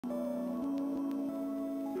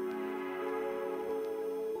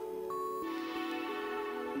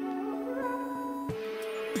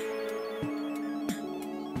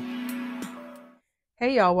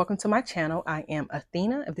Hey y'all, welcome to my channel. I am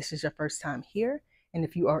Athena if this is your first time here, and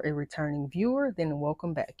if you are a returning viewer, then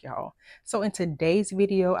welcome back y'all. So in today's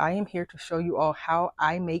video, I am here to show you all how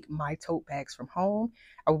I make my tote bags from home.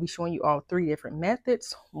 I will be showing you all three different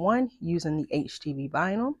methods. One, using the HTV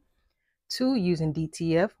vinyl. Two, using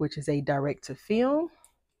DTF, which is a direct to film.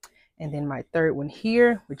 And then my third one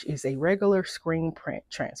here, which is a regular screen print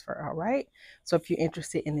transfer. All right. So if you're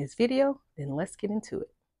interested in this video, then let's get into it.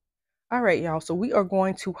 All right, y'all, so we are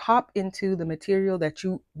going to hop into the material that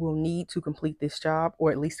you will need to complete this job,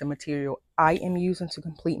 or at least the material I am using to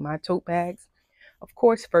complete my tote bags. Of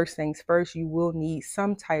course, first things first, you will need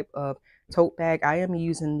some type of tote bag. I am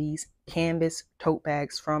using these canvas tote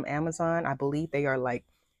bags from Amazon. I believe they are like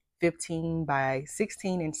 15 by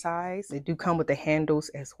 16 in size. They do come with the handles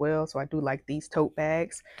as well, so I do like these tote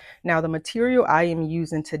bags. Now, the material I am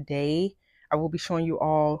using today, I will be showing you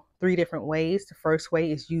all three different ways. The first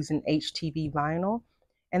way is using HTV vinyl,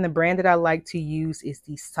 and the brand that I like to use is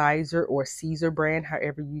the Sizer or Caesar brand,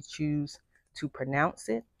 however you choose to pronounce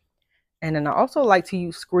it. And then I also like to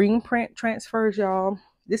use screen print transfers, y'all.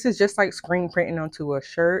 This is just like screen printing onto a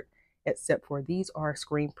shirt, except for these are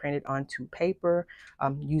screen printed onto paper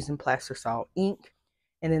using plastisol ink.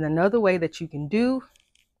 And then another way that you can do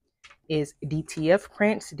is DTF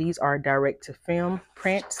prints. These are direct to film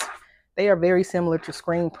prints. They are very similar to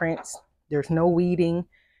screen prints. There's no weeding,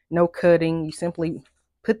 no cutting. You simply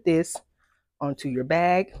put this onto your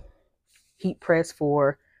bag, heat press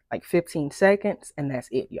for like 15 seconds, and that's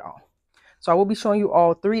it, y'all. So I will be showing you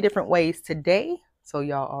all three different ways today. So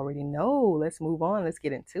y'all already know. Let's move on. Let's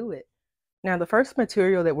get into it. Now, the first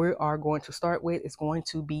material that we are going to start with is going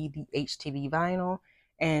to be the HTV vinyl.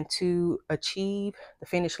 And to achieve the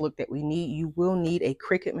finished look that we need, you will need a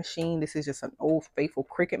Cricut machine. This is just an old faithful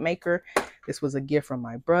Cricut maker. This was a gift from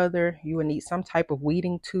my brother. You will need some type of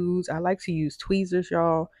weeding tools. I like to use tweezers,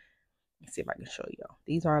 y'all. Let's see if I can show y'all.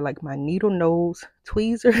 These are like my needle nose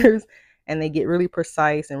tweezers, and they get really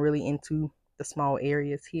precise and really into the small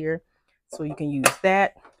areas here. So you can use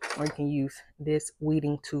that, or you can use this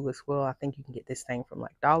weeding tool as well. I think you can get this thing from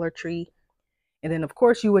like Dollar Tree. And then, of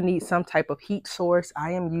course, you would need some type of heat source.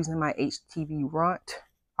 I am using my HTV Runt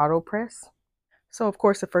auto press. So, of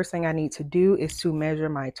course, the first thing I need to do is to measure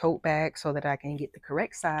my tote bag so that I can get the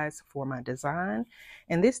correct size for my design.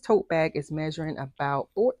 And this tote bag is measuring about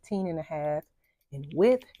 14.5 in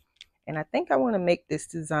width. And I think I want to make this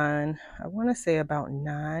design, I want to say about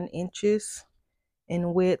 9 inches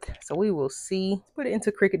in width. So we will see. Let's put it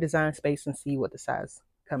into Cricut Design Space and see what the size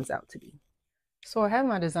comes out to be. So I have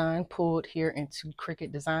my design pulled here into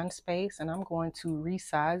Cricut Design Space, and I'm going to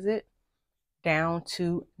resize it down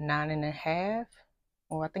to 9.5,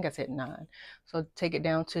 or I think I said 9. So take it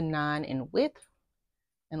down to 9 in width,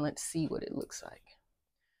 and let's see what it looks like.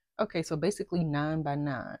 Okay, so basically 9 by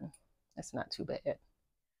 9. That's not too bad.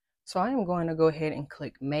 So I am going to go ahead and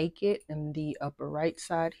click Make It in the upper right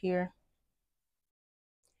side here.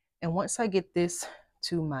 And once I get this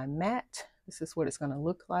to my mat, this is what it's going to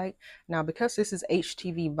look like. Now, because this is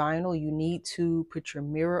HTV vinyl, you need to put your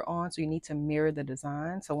mirror on. So you need to mirror the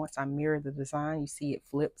design. So once I mirror the design, you see it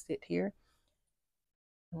flips it here.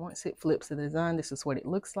 And once it flips the design, this is what it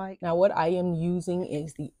looks like. Now, what I am using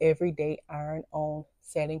is the everyday iron-on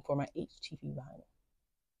setting for my HTV vinyl.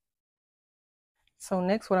 So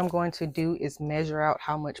next, what I'm going to do is measure out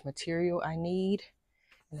how much material I need.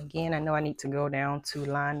 And again, I know I need to go down to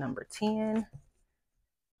line number 10.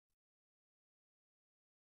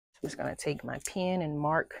 I'm just going to take my pen and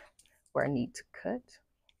mark where I need to cut.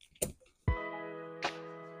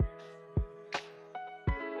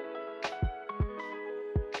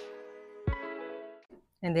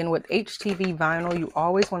 And then with HTV vinyl, you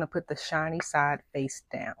always want to put the shiny side face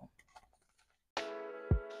down.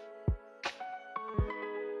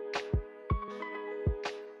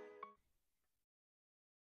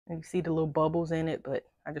 And you see the little bubbles in it, but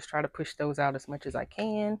I just try to push those out as much as I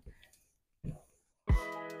can.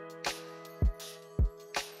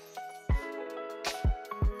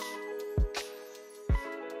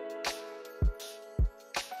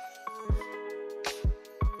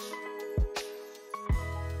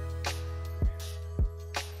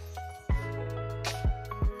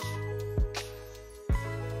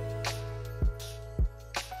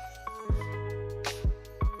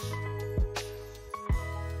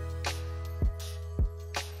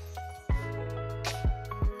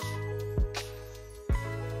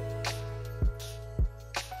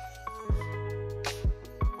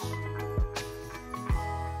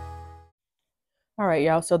 All right,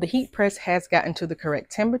 y'all, so the heat press has gotten to the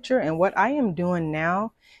correct temperature, and what I am doing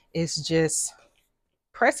now is just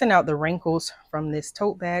pressing out the wrinkles from this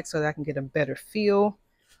tote bag so that I can get a better feel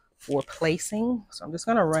for placing. So I'm just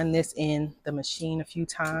going to run this in the machine a few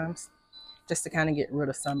times just to kind of get rid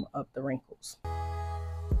of some of the wrinkles.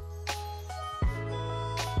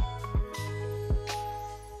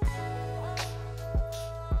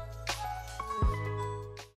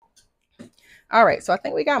 All right, so I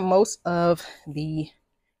think we got most of the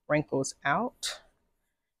wrinkles out.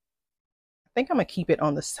 I think I'm gonna keep it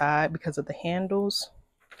on the side because of the handles.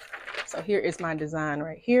 So here is my design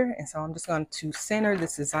right here. And so I'm just going to center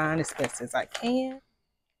this design as best as I can.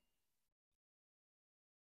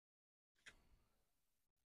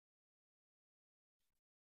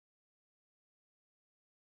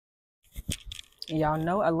 Y'all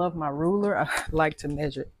know I love my ruler. I like to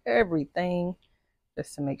measure everything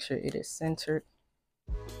just to make sure it is centered.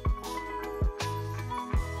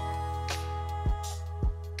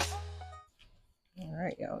 All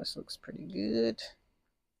right, y'all, this looks pretty good.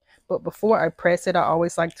 But before I press it, I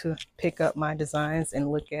always like to pick up my designs and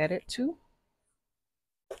look at it too.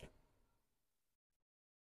 I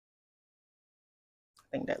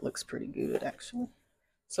think that looks pretty good actually.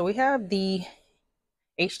 So we have the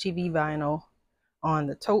HTV vinyl on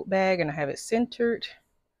the tote bag and I have it centered.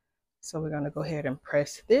 So we're going to go ahead and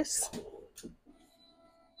press this.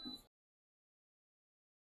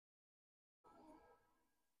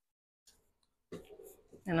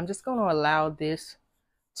 And I'm just going to allow this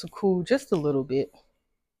to cool just a little bit.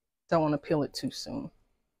 Don't want to peel it too soon.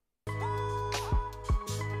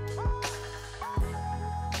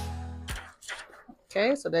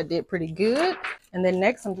 Okay, so that did pretty good. And then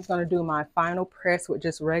next I'm just going to do my final press with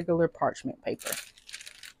just regular parchment paper.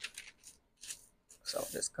 So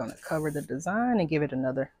I'm just going to cover the design and give it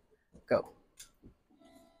another go.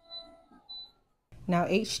 Now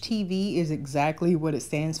HTV is exactly what it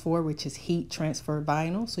stands for, which is heat transfer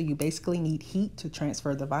vinyl. So you basically need heat to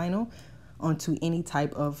transfer the vinyl onto any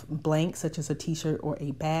type of blank, such as a t-shirt or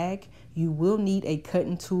a bag. You will need a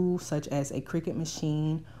cutting tool such as a Cricut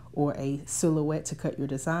machine or a silhouette to cut your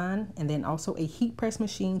design, and then also a heat press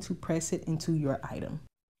machine to press it into your item.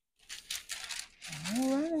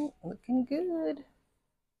 All right, looking good.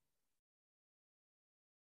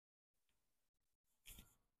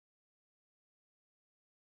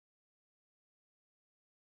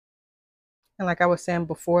 And like I was saying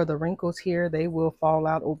before, the wrinkles here, they will fall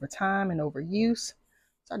out over time and over use.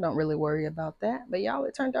 So I don't really worry about that. But y'all,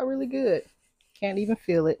 it turned out really good. Can't even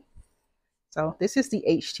feel it. So this is the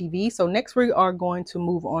HTV. So next we are going to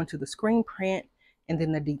move on to the screen print and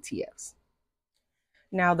then the DTFs.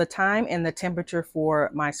 Now the time and the temperature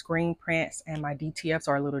for my screen prints and my DTFs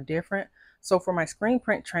are a little different. So for my screen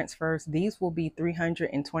print transfers, these will be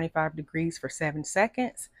 325 degrees for 7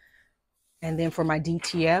 seconds. And then for my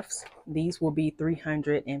DTFs, these will be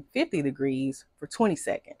 350 degrees for 20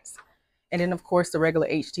 seconds. And then of course the regular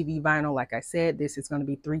HTV vinyl, like I said, this is going to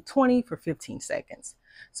be 320 for 15 seconds.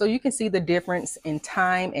 So you can see the difference in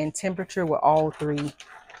time and temperature with all three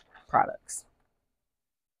products.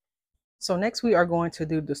 So next we are going to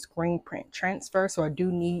do the screen print transfer. So I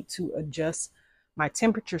do need to adjust my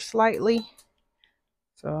temperature slightly.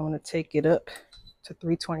 So I'm going to take it up to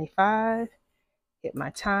 325. Hit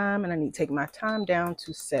my time, and I need to take my time down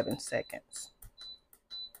to 7 seconds.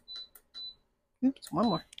 Oops, one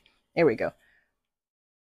more. There we go.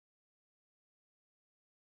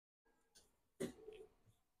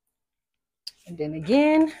 And then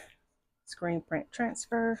again, screen print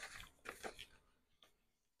transfer.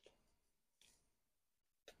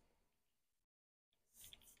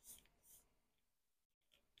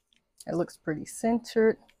 It looks pretty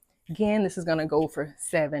centered. Again, this is going to go for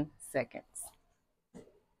 7 seconds.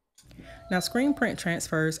 Now, screen print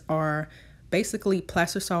transfers are basically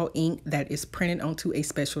plastisol ink that is printed onto a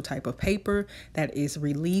special type of paper that is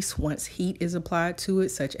released once heat is applied to it,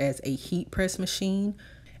 such as a heat press machine.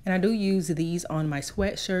 And I do use these on my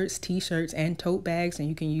sweatshirts, t-shirts, and tote bags, and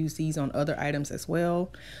you can use these on other items as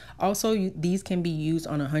well. Also, these can be used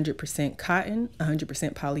on 100% cotton,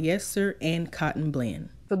 100% polyester, and cotton blend.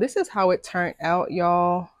 So this is how it turned out,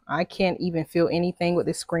 y'all. I can't even feel anything with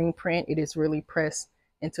this screen print. It is really pressed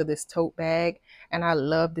into this tote bag, and I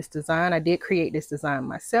love this design. I did create this design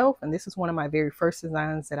myself, and this is one of my very first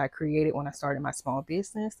designs that I created when I started my small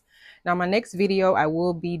business. Now my next video, I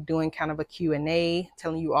will be doing kind of a Q&A,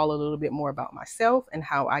 telling you all a little bit more about myself and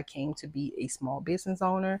how I came to be a small business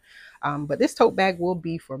owner. But this tote bag will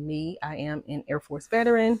be for me. I am an Air Force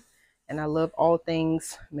veteran, and I love all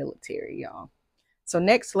things military, y'all. So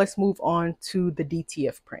next, let's move on to the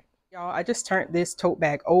DTF print. Y'all, I just turned this tote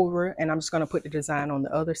bag over, and I'm just going to put the design on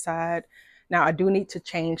the other side. Now, I do need to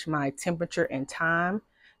change my temperature and time.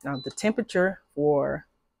 Now the temperature for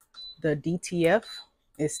the DTF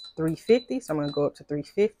is 350, so I'm going to go up to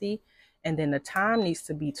 350, and then the time needs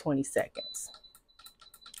to be 20 seconds.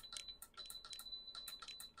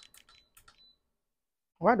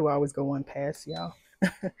 Why do I always go one past, y'all?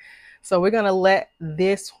 So we're going to let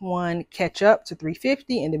this one catch up to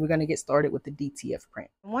 350, and then we're going to get started with the DTF print.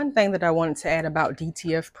 One thing that I wanted to add about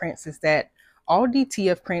DTF prints is that all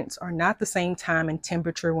DTF prints are not the same time and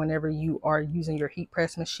temperature whenever you are using your heat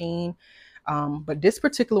press machine. But this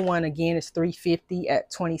particular one, again, is 350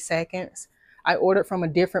 at 20 seconds. I ordered from a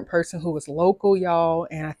different person who was local, y'all,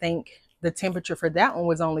 and I think the temperature for that one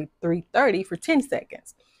was only 330 for 10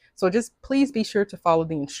 seconds. So just please be sure to follow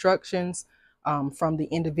the instructions from the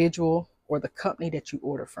individual or the company that you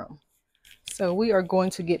order from. So we are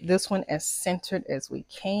going to get this one as centered as we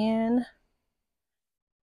can.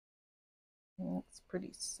 It's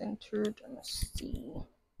pretty centered. Let's see.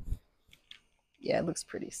 Yeah, it looks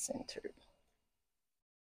pretty centered.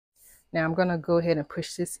 Now I'm going to go ahead and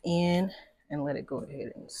push this in and let it go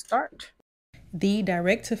ahead and start. The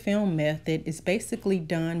direct-to-film method is basically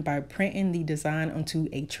done by printing the design onto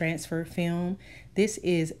a transfer film. This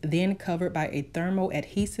is then covered by a thermal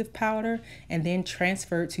adhesive powder and then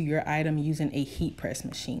transferred to your item using a heat press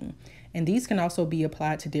machine. And these can also be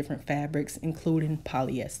applied to different fabrics, including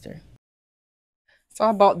polyester. So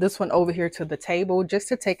I brought this one over here to the table just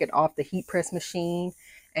to take it off the heat press machine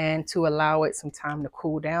and to allow it some time to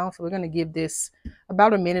cool down. So we're going to give this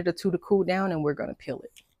about a minute or two to cool down, and we're going to peel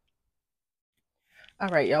it. All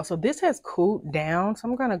right, y'all, so this has cooled down. So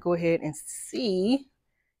I'm going to go ahead and see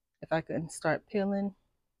if I can start peeling.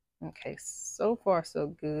 Okay, so far so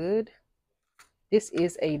good. This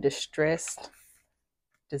is a distressed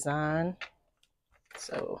design.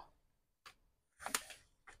 So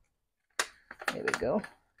there we go.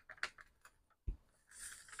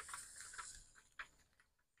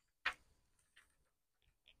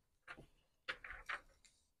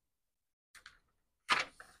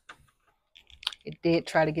 It did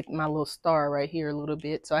try to get my little star right here a little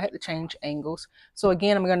bit, so I had to change angles. So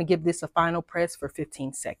again, I'm going to give this a final press for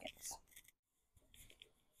 15 seconds.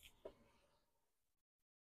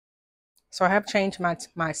 So I have changed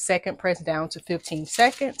my second press down to 15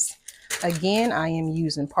 seconds. Again, I am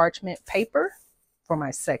using parchment paper for my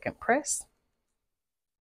second press.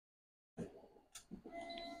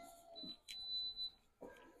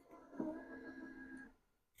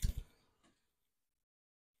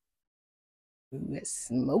 Ooh, it's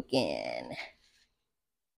smoking.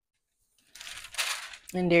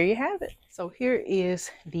 And there you have it. So here is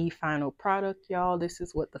the final product, y'all. This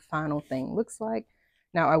is what the final thing looks like.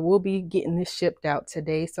 Now I will be getting this shipped out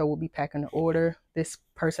today, so we'll be packing the order. This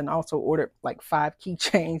person also ordered like 5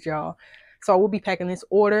 keychains, y'all. So I will be packing this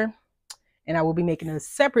order, and I will be making a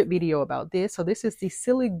separate video about this. So this is the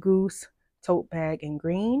Silly Goose tote bag in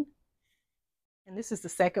green. And this is the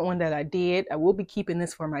second one that I did. I will be keeping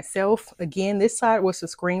this for myself. Again, this side was the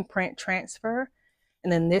screen print transfer,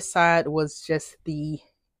 and then this side was just the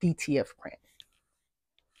DTF print.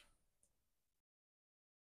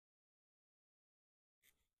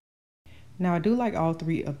 Now I do like all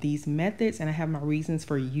 3 of these methods, and I have my reasons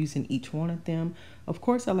for using each one of them. Of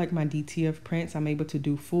course, I like my DTF prints. I'm able to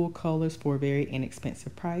do full colors for a very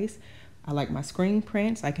inexpensive price. I like my screen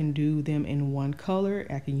prints. I can do them in one color.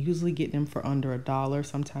 I can usually get them for under $1,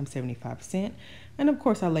 sometimes 75¢. And of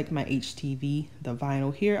course, I like my HTV, the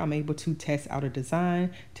vinyl here. I'm able to test out a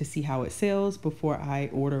design to see how it sells before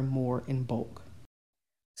I order more in bulk.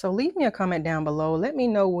 So leave me a comment down below. Let me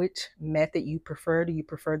know which method you prefer. Do you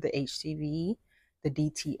prefer the HTV, the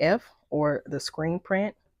DTF, or the screen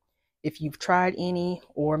print? If you've tried any,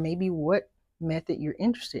 or maybe what method you're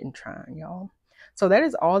interested in trying, y'all. So that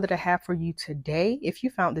is all that I have for you today. If you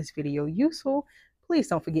found this video useful, please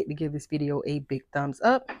don't forget to give this video a big thumbs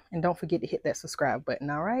up, and don't forget to hit that subscribe button.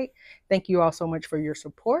 All right. Thank you all so much for your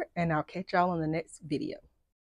support, and I'll catch y'all on the next video.